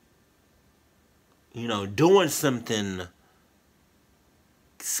doing something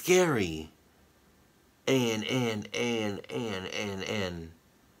scary and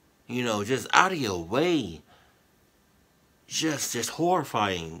just out of your way, just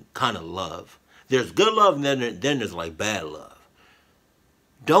horrifying kind of love. There's good love, and then there's like bad love.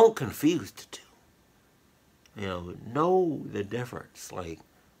 Don't confuse the two. Know the difference. Like,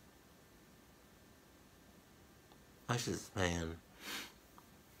 I just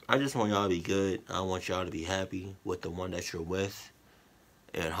want y'all to be good. I want y'all to be happy with the one that you're with.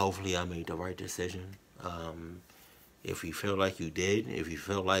 And hopefully I made the right decision. If you feel like you did, if you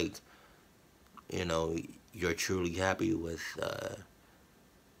feel like, you're truly happy with,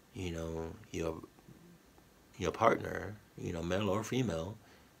 your partner, male or female,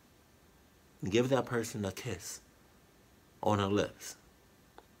 give that person a kiss on her lips.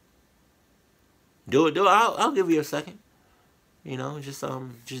 Do it. I'll give you a second. Just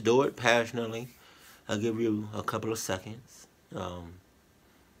do it passionately. I'll give you a couple of seconds.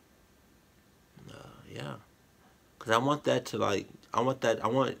 Yeah, because I want that to like, I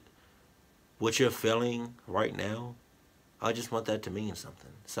want what you're feeling right now. I just want that to mean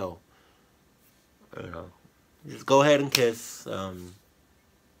something. So, you know, just go ahead and kiss.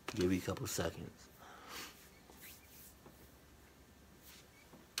 Give you a couple of seconds.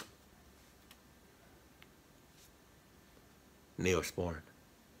 Neosporin.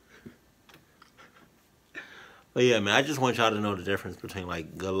 But yeah, man, I just want y'all to know the difference between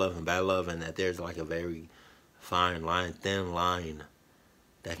like good love and bad love, and that there's like a very fine line, thin line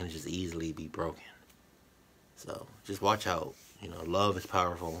that can just easily be broken. So just watch out. You know, love is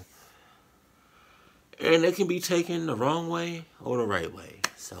powerful, and it can be taken the wrong way or the right way.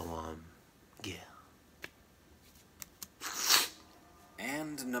 So yeah.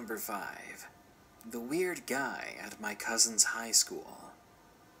 And number 5. The Weird Guy at My Cousin's High School.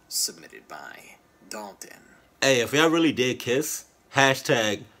 Submitted by Dalton. Hey, if y'all really did kiss,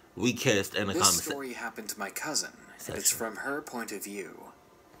 hashtag we kissed in the comments. This story happened to my cousin, and it's from her point of view.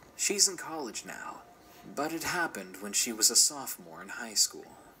 She's in college now, but it happened when she was a sophomore in high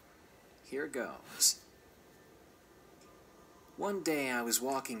school. Here goes. One day I was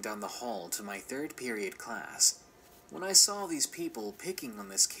walking down the hall to my 3rd period class when I saw these people picking on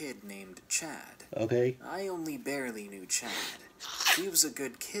this kid named Chad. Okay. I only barely knew Chad. He was a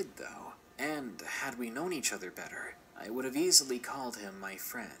good kid, though, and had we known each other better, I would have easily called him my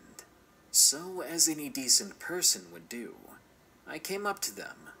friend. So, as any decent person would do, I came up to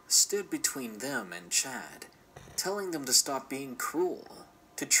them, stood between them and Chad, telling them to stop being cruel,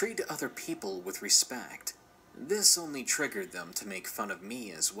 to treat other people with respect. This only triggered them to make fun of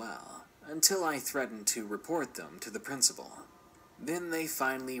me as well, until I threatened to report them to the principal. Then they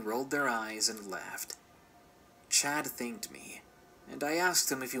finally rolled their eyes and left. Chad thanked me, and I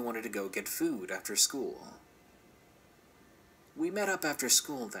asked him if he wanted to go get food after school. We met up after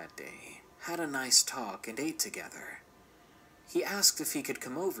school that day, had a nice talk, and ate together. He asked if he could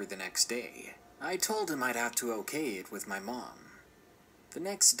come over the next day. I told him I'd have to okay it with my mom. The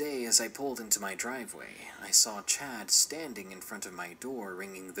next day, as I pulled into my driveway, I saw Chad standing in front of my door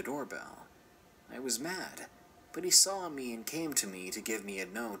ringing the doorbell. I was mad, but he saw me and came to me to give me a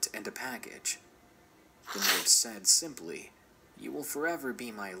note and a package. The note said simply, "You will forever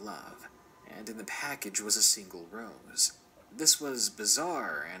be my love," and in the package was a single rose. This was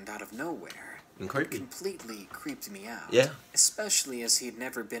bizarre and out of nowhere. And creepy. It completely creeped me out. Yeah. Especially as he'd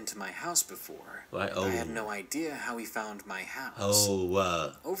never been to my house before. Like, I had no idea how he found my house.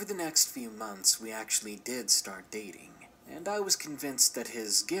 Over the next few months, we actually did start dating. And I was convinced that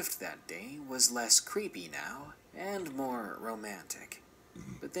his gift that day was less creepy now, and more romantic.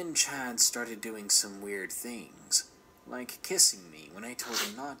 But then Chad started doing some weird things, like kissing me when I told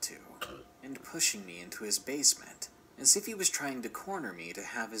him not to, and pushing me into his basement, as if he was trying to corner me to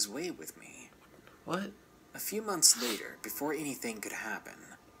have his way with me. What? A few months later, before anything could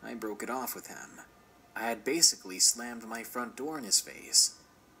happen, I broke it off with him. I had basically slammed my front door in his face.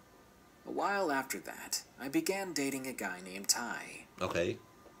 A while after that, I began dating a guy named Ty. Okay.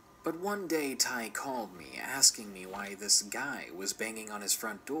 But one day Ty called me, asking me why this guy was banging on his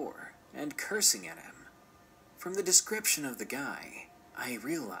front door and cursing at him. From the description of the guy, I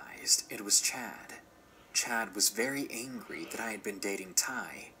realized it was Chad. Chad was very angry that I had been dating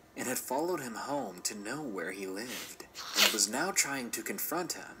Ty and had followed him home to know where he lived, and was now trying to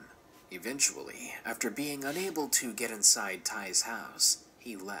confront him. Eventually, after being unable to get inside Ty's house,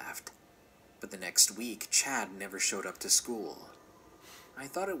 he left. But the next week, Chad never showed up to school. I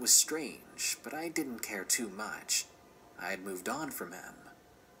thought it was strange, but I didn't care too much. I had moved on from him.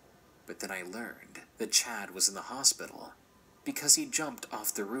 But then I learned that Chad was in the hospital because he jumped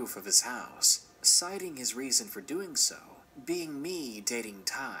off the roof of his house, citing his reason for doing so being me dating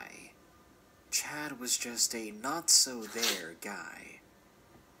Ty. Chad was just a not-so-there guy.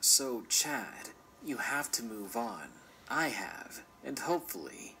 So, Chad, you have to move on. I have, and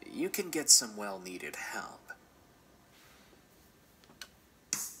hopefully, you can get some well-needed help.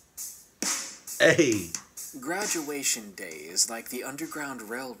 Hey! Graduation day is like the Underground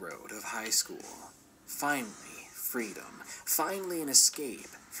Railroad of high school. Finally, freedom. Finally, an escape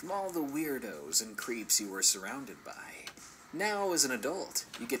from all the weirdos and creeps you were surrounded by. Now, as an adult,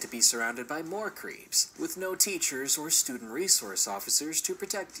 you get to be surrounded by more creeps, with no teachers or student resource officers to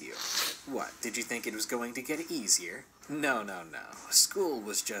protect you. What, did you think it was going to get easier? No. School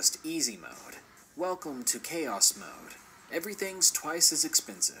was just easy mode. Welcome to chaos mode. Everything's twice as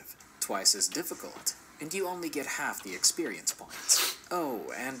expensive, twice as difficult, and you only get half the experience points.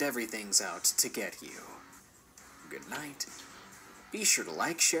 Oh, and everything's out to get you. Good night. Be sure to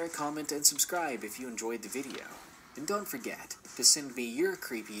like, share, comment, and subscribe if you enjoyed the video. And don't forget to send me your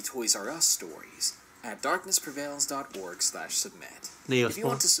creepy Toys R Us stories at darknessprevails.org/submit. If you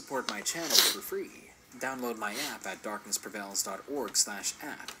want to support my channel for free, download my app at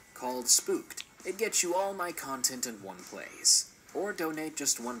darknessprevails.org/app called Spooked. It gets you all my content in one place. Or donate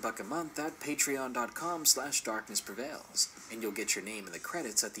just $1 a month at patreon.com/darknessprevails, and you'll get your name in the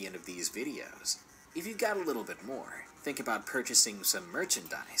credits at the end of these videos. If you got a little bit more, think about purchasing some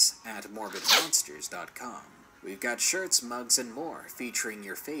merchandise at morbidmonsters.com. We've got shirts, mugs, and more featuring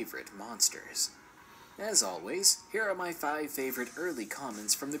your favorite monsters. As always, here are my 5 favorite early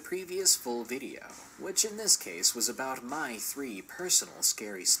comments from the previous full video, which in this case was about my 3 personal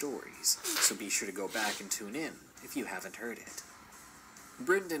scary stories, so be sure to go back and tune in if you haven't heard it.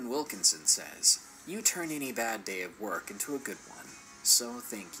 Brendan Wilkinson says, "You turn any bad day of work into a good one, so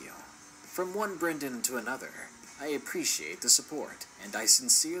thank you." From one Brendan to another, I appreciate the support, and I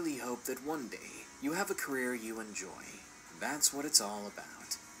sincerely hope that one day you have a career you enjoy. That's what it's all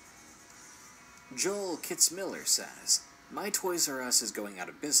about. Joel Kitzmiller says, "My Toys R Us is going out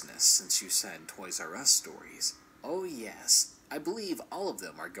of business since you said Toys R Us stories." Oh yes, I believe all of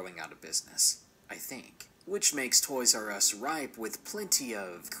them are going out of business, I think. Which makes Toys R Us ripe with plenty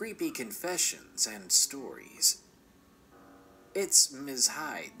of creepy confessions and stories. It's Ms.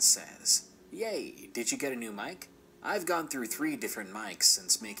 Hyde says, "Yay, did you get a new mic? I've gone through 3 different mics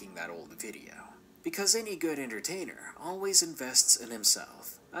since making that old video. Because any good entertainer always invests in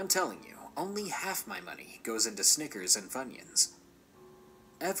himself. I'm telling you, only half my money goes into Snickers and Funyuns."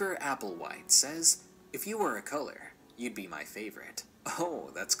 Ever Applewhite says, "If you were a color, you'd be my favorite." Oh,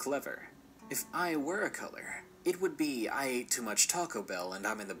 that's clever. If I were a color, it would be I ate too much Taco Bell and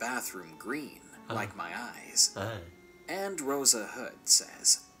I'm in the bathroom green, like my eyes. And Rosa Hood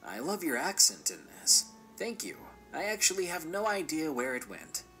says, "I love your accent in this." Thank you. I actually have no idea where it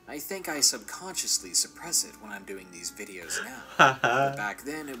went. I think I subconsciously suppress it when I'm doing these videos now. But back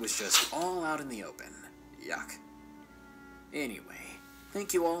then it was just all out in the open. Yuck. Anyway,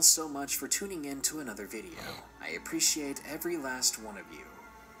 thank you all so much for tuning in to another video. I appreciate every last one of you.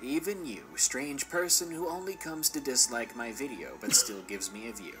 Even you, strange person who only comes to dislike my video but still gives me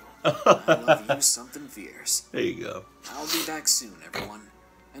a view. I love you something fierce. There you go. I'll be back soon, everyone.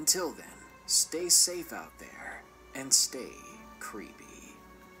 Until then, stay safe out there, and stay creepy.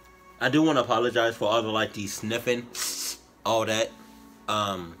 I do want to apologize for all the, like, the sniffing, all that.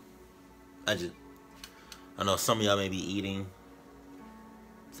 I know some of y'all may be eating,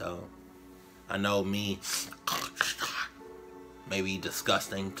 so I know me may be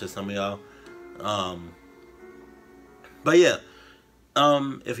disgusting to some of y'all. But yeah,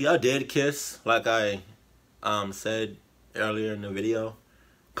 if y'all did kiss, like I said earlier in the video,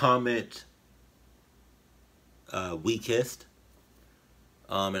 comment "we kissed"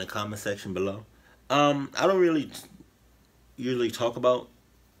 in the comment section below. I don't really usually talk about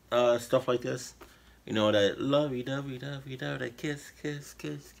stuff like this. You know, that lovey-dovey, that kiss, kiss,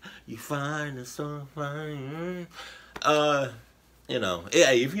 kiss, you fine and so fine. You know,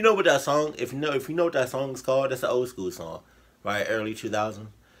 yeah, if you know what that song, if you know what that song is called, that's an old school song, right? Early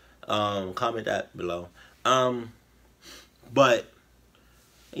 2000. Comment that below. But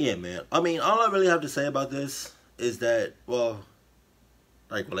yeah, man. I mean, all I really have to say about this is that, well,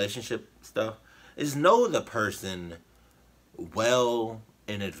 like relationship stuff, is know the person well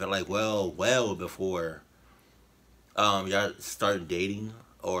in advance, like well before y'all start dating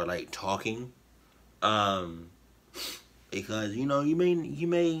or like talking. Because, you know, you may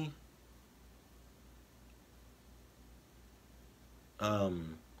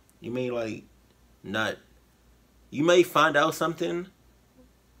like not, you may find out something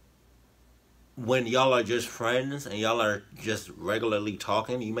when y'all are just friends and y'all are just regularly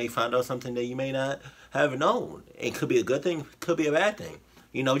talking. You may find out something that you may not have known. It could be a good thing, could be a bad thing.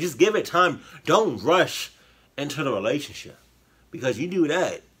 You know, just give it time. Don't rush into the relationship. Because you do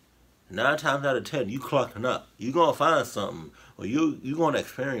that, 9 times out of 10, you clucking up. You're going to find something, or you're going to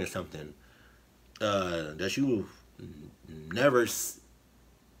experience something that you never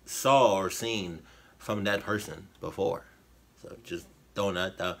saw or seen from that person before. So just throwing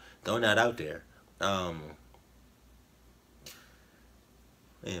that out there.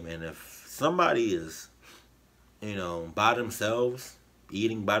 Yeah, man, if somebody is, you know, by themselves,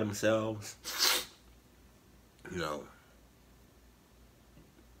 eating by themselves, you know,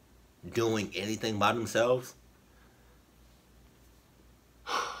 doing anything by themselves,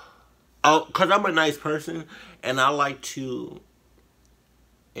 because I'm a nice person and I like to,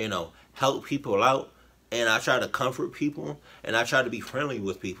 you know, help people out, and I try to comfort people, and I try to be friendly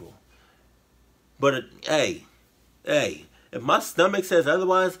with people. But hey, If my stomach says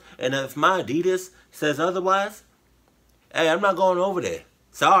otherwise, and if my Adidas says otherwise, hey, I'm not going over there.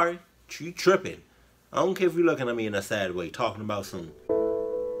 Sorry, you tripping. I don't care if you're looking at me in a sad way, talking about some.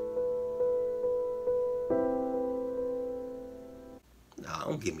 Nah,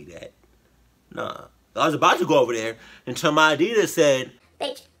 don't give me that. Nah. I was about to go over there until my Adidas said,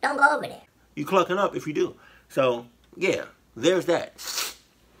 bitch, don't go over there. You clucking up if you do. So, yeah, there's that.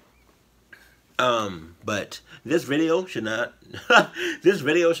 But this video should not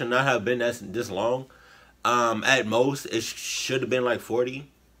have been this long. At most, it should have been like 45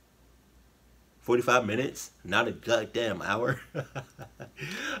 minutes, not a goddamn hour.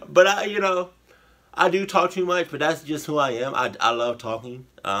 But I do talk too much, but that's just who I am. I love talking.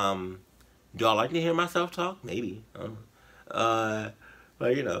 Do I like to hear myself talk? Maybe. But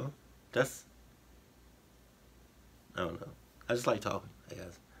that's, I don't know. I just like talking, I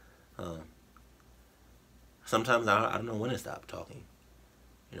guess. Sometimes I don't know when to stop talking.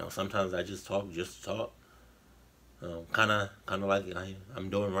 Sometimes I just talk just to talk. Kind of like I'm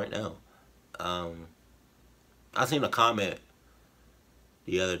doing right now. I seen a comment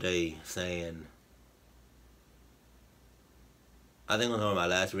the other day saying, I think it was on my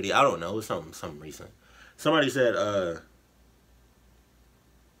last video. I don't know. It was something recent. Somebody said,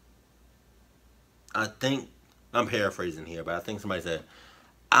 I think, I'm paraphrasing here, but I think somebody said,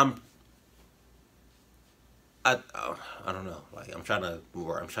 I don't know. Like,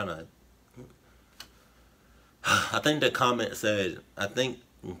 I think the comment said, I think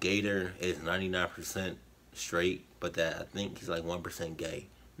Gattor is 99% straight, but that I think he's like 1% gay.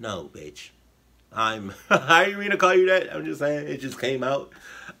 No, bitch. I didn't mean to call you that. I'm just saying, it just came out.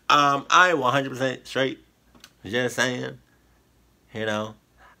 I am 100% straight. Just saying.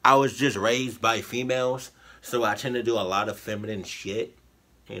 I was just raised by females, so I tend to do a lot of feminine shit.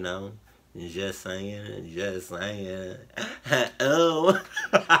 Just saying. Oh.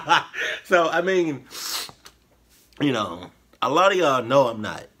 So, I mean, a lot of y'all know I'm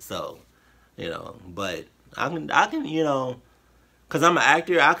not. So, but I can, because I'm an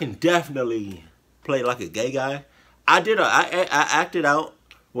actor, I can definitely play like a gay guy. I acted out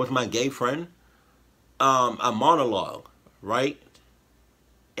with my gay friend a monologue, right?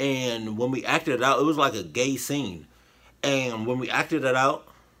 And when we acted it out, it was like a gay scene. And when we acted it out,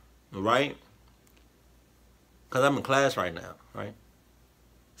 right? Because I'm in class right now, right?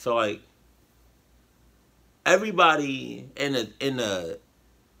 So like everybody in the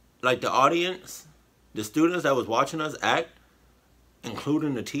like the audience, the students that was watching us act,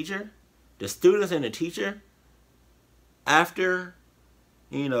 including the teacher, the students and the teacher, after,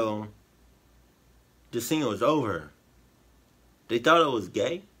 the scene was over, they thought I was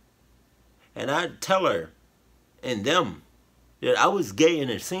gay. And I'd tell her and them that I was gay in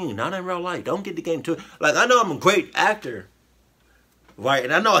the scene, not in real life. Don't get the game too. Like, I know I'm a great actor, right?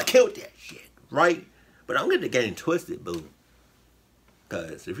 And I know I killed that shit, right? But don't get the game twisted, boo.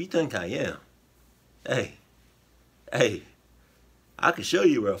 Because if you think I am, hey, I can show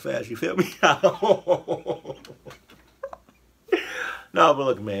you real fast, you feel me? No, but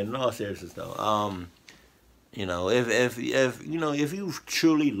look, man, in all seriousness though, if you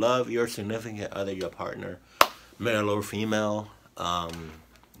truly love your significant other, your partner, male or female,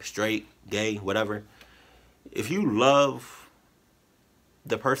 straight, gay, whatever, if you love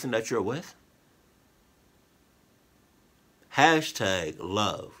the person that you're with, hashtag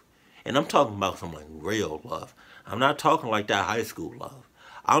love. And I'm talking about some like real love. I'm not talking like that high school love.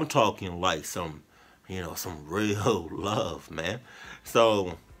 I'm talking like some real love, man.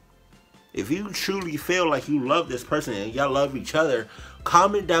 So if you truly feel like you love this person and y'all love each other,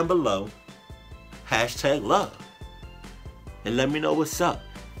 comment down below, hashtag love. And let me know what's up.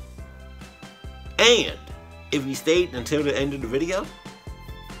 And if you stayed until the end of the video,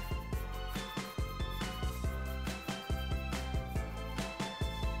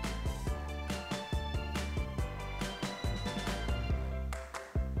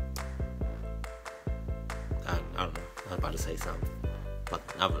 I don't know. I was about to say something.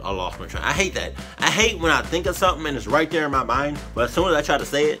 I lost my train. I hate that. I hate when I think of something and it's right there in my mind, but as soon as I try to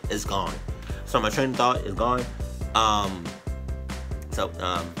say it, it's gone. So my train of thought is gone.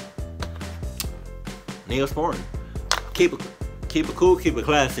 Neosporin. Keep it cool, keep it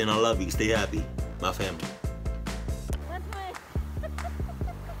classy, and I love you. Stay happy, my family.